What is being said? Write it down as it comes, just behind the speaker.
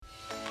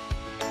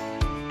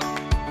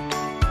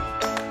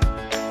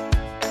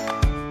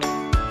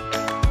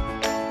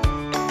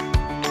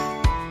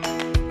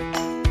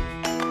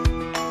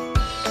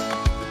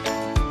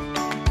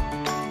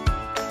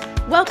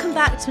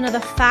to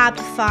another Fab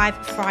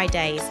 5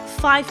 Fridays.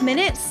 5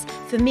 minutes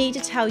for me to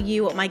tell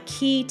you what my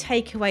key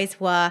takeaways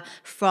were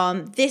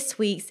from this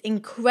week's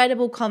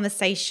incredible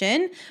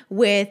conversation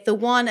with the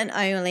one and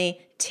only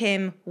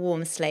Tim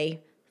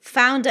Walmsley,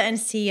 founder and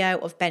CEO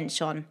of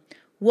BenchOn.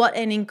 What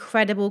an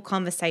incredible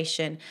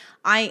conversation.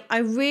 I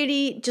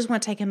really just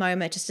want to take a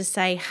moment just to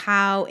say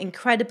how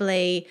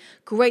incredibly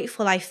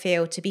grateful I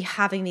feel to be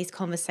having these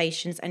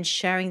conversations and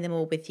sharing them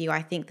all with you.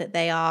 I think that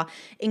they are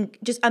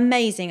just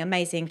amazing,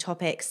 amazing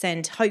topics,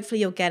 and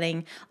hopefully you're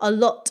getting a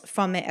lot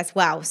from it as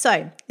well.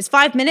 So it's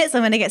 5 minutes.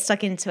 I'm going to get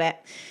stuck into it.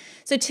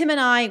 So Tim and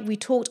I, we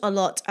talked a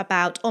lot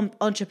about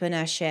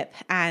entrepreneurship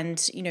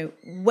and,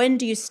 when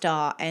do you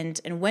start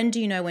and when do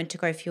you know when to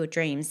go for your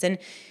dreams? And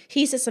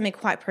he said something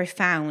quite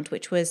profound,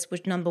 which was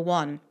number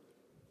one.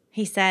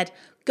 He said,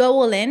 go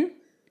all in,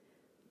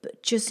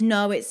 but just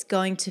know it's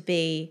going to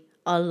be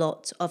a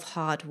lot of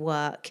hard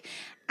work.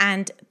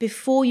 And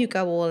before you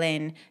go all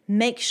in,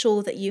 make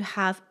sure that you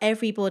have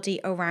everybody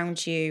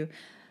around you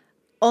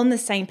on the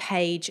same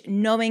page,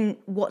 knowing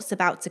what's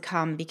about to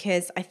come,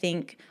 because I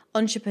think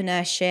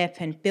entrepreneurship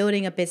and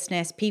building a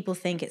business, people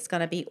think it's going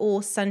to be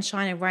all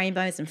sunshine and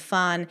rainbows and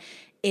fun.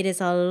 It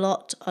is a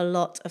lot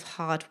of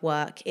hard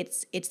work.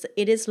 It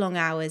is long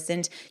hours,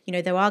 and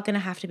there are going to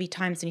have to be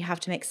times when you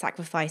have to make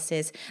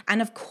sacrifices. And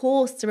of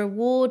course, the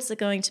rewards are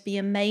going to be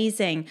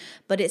amazing,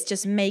 but it's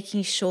just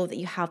making sure that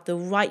you have the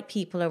right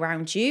people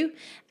around you,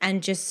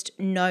 and just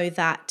know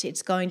that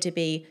it's going to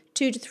be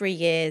 2 to 3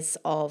 years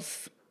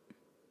of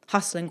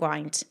hustle and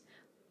grind.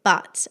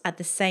 But at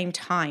the same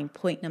time,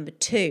 point number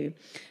 2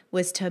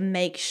 was to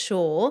make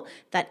sure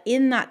that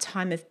in that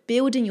time of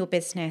building your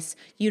business,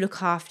 you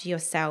look after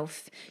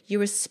yourself, you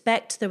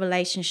respect the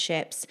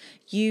relationships,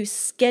 you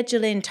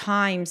schedule in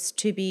times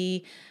to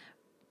be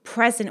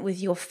present with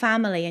your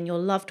family and your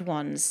loved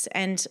ones.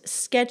 And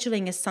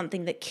scheduling is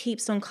something that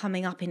keeps on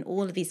coming up in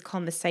all of these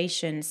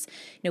conversations.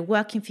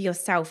 Working for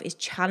yourself is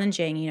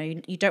challenging.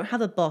 You don't have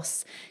a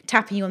boss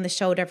tapping you on the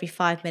shoulder every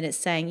 5 minutes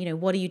saying,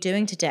 what are you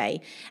doing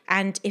today?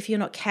 And if you're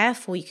not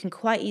careful, you can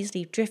quite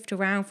easily drift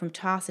around from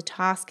task to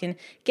task and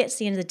get to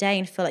the end of the day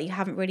and feel like you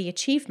haven't really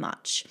achieved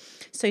much.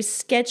 So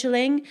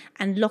scheduling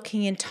and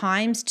locking in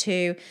times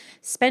to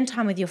spend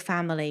time with your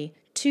family,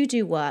 to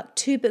do work,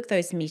 to book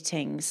those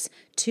meetings,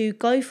 to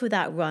go for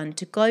that run,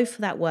 to go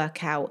for that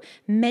workout.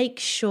 Make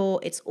sure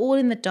it's all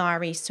in the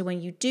diary so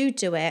when you do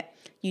it,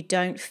 you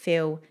don't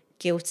feel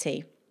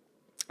guilty.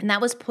 And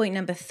that was point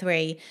number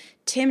 3.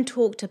 Tim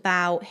talked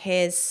about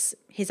his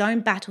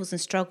own battles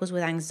and struggles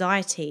with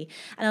anxiety.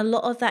 And a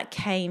lot of that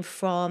came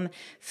from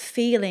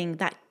feeling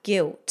that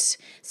guilt.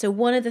 So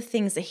one of the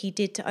things that he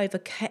did to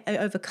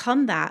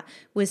overcome that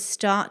was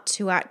start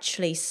to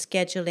actually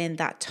schedule in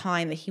that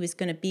time that he was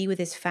going to be with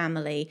his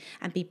family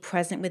and be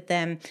present with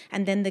them.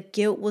 And then the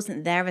guilt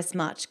wasn't there as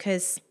much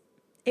because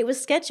it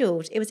was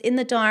scheduled. It was in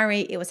the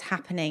diary. It was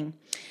happening.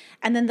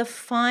 And then the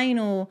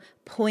final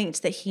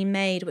point that he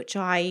made, which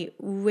I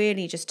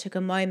really just took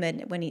a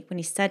moment when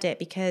he said it,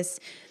 because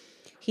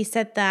he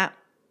said that,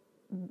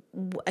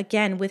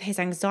 again, with his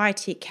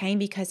anxiety, it came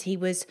because he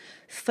was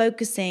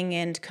focusing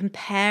and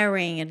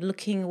comparing and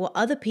looking at what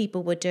other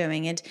people were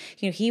doing. And,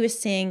 he was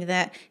seeing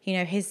that,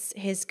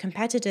 his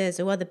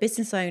competitors or other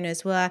business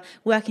owners were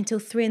working till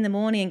 3 a.m.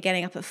 and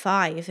getting up at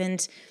 5.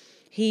 And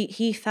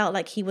he felt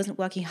like he wasn't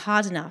working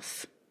hard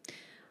enough.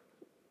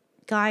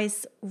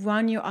 Guys,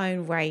 run your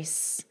own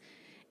race.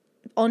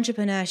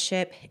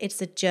 Entrepreneurship,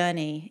 it's a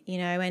journey,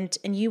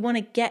 and you want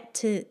to get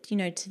to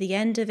the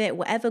end of it,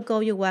 whatever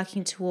goal you're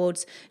working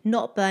towards,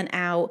 not burn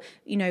out,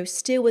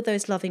 still with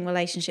those loving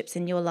relationships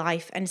in your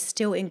life and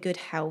still in good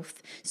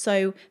health.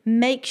 So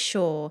make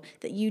sure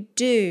that you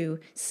do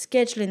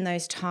schedule in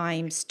those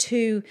times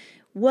to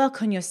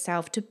work on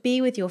yourself, to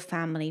be with your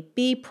family,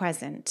 be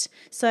present.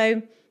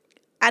 So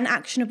an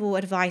actionable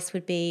advice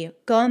would be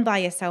go and buy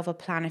yourself a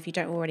plan if you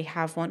don't already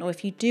have one, or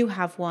if you do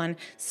have one,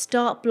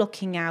 start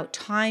blocking out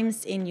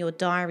times in your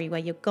diary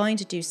where you're going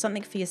to do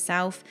something for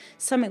yourself,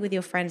 something with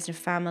your friends and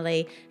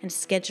family, and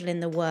schedule in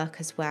the work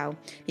as well.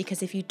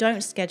 Because if you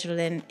don't schedule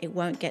in, it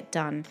won't get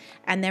done.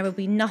 And there will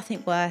be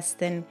nothing worse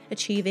than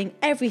achieving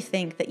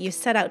everything that you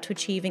set out to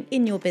achieving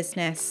in your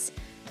business,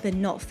 but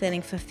not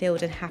feeling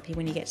fulfilled and happy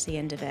when you get to the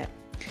end of it.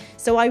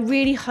 So I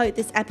really hope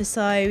this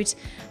episode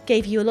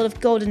gave you a lot of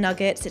golden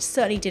nuggets. It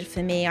certainly did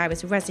for me. I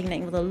was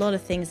resonating with a lot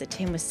of things that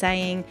Tim was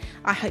saying.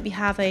 I hope you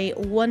have a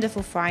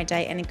wonderful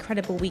Friday, an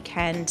incredible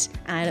weekend,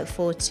 and I look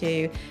forward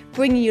to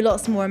bringing you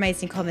lots more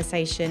amazing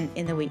conversation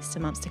in the weeks to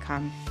months to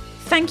come.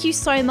 Thank you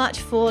so much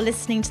for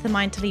listening to the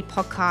Mind to Lead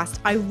podcast.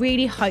 I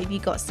really hope you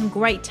got some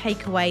great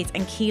takeaways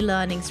and key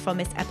learnings from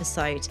this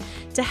episode.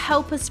 To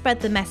help us spread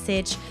the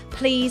message,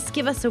 please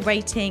give us a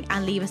rating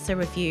and leave us a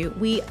review.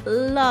 We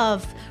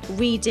love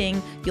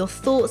reading your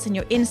thoughts and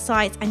your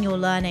insights and your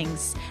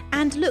learnings.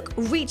 And look,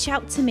 reach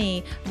out to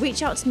me.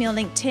 Reach out to me on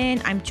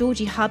LinkedIn. I'm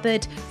Georgie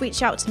Hubbard.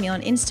 Reach out to me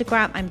on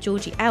Instagram. I'm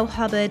Georgie L.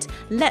 Hubbard.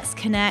 Let's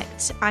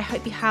connect. I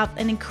hope you have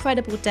an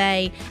incredible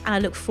day, and I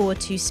look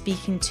forward to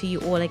speaking to you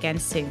all again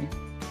soon.